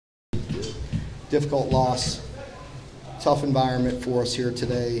difficult loss, tough environment for us here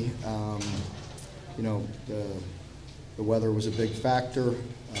today. You know, the weather was a big factor.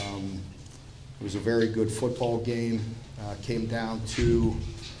 It was a very good football game. Came down to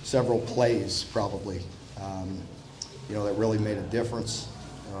several plays, probably, you know, that really made a difference.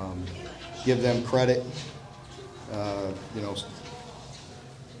 Give them credit. You know,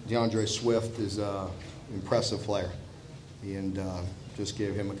 DeAndre Swift is an impressive player, and just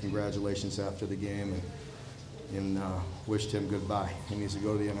gave him a congratulations after the game and wished him goodbye. He needs to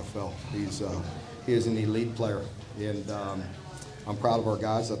go to the NFL. He is an elite player, and I'm proud of our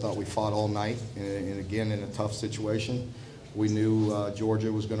guys. I thought we fought all night, and again, in a tough situation. We knew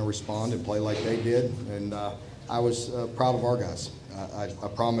Georgia was going to respond and play like they did, and I was proud of our guys. I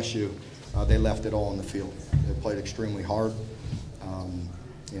promise you, they left it all on the field. They played extremely hard.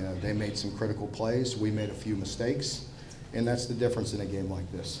 You know, they made some critical plays. We made a few mistakes, and that's the difference in a game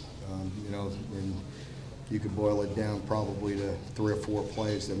like this. You know, and you could boil it down probably to 3 or 4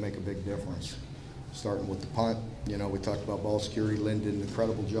 plays that make a big difference. Starting with the punt, you know, we talked about ball security. Lynn did an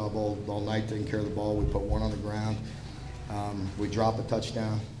incredible job all night taking care of the ball. We put one on the ground. We drop a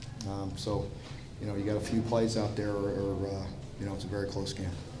touchdown. So, you know, you got a few plays out there, or you know, it's a very close game.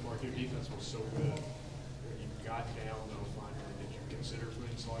 Mark, your defense was so good. When you got down, though, finally, did you consider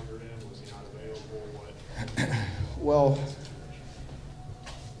putting Sawyer in? Was he not available? What? Well,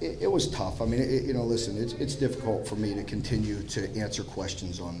 it was tough. I mean, you know, listen, it's difficult for me to continue to answer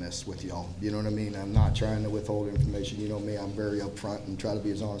questions on this with y'all. You know what I mean? I'm not trying to withhold information. You know me, I'm very upfront and try to be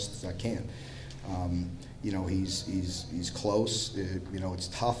as honest as I can. You know, he's close. You know, it's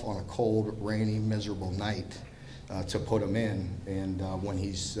tough on a cold, rainy, miserable night to put him in, and when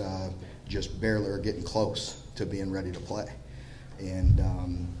he's just barely or getting close to being ready to play. And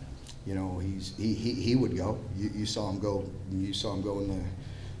you know, he would go. You saw him go. You saw him go in the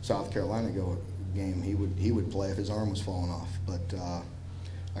South Carolina game. He would play if his arm was falling off. But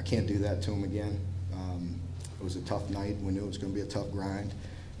I can't do that to him again. It was a tough night. We knew it was going to be a tough grind,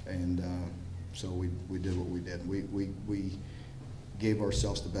 and so we did what we did. We gave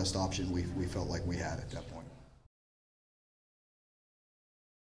ourselves the best option we felt like we had at that point.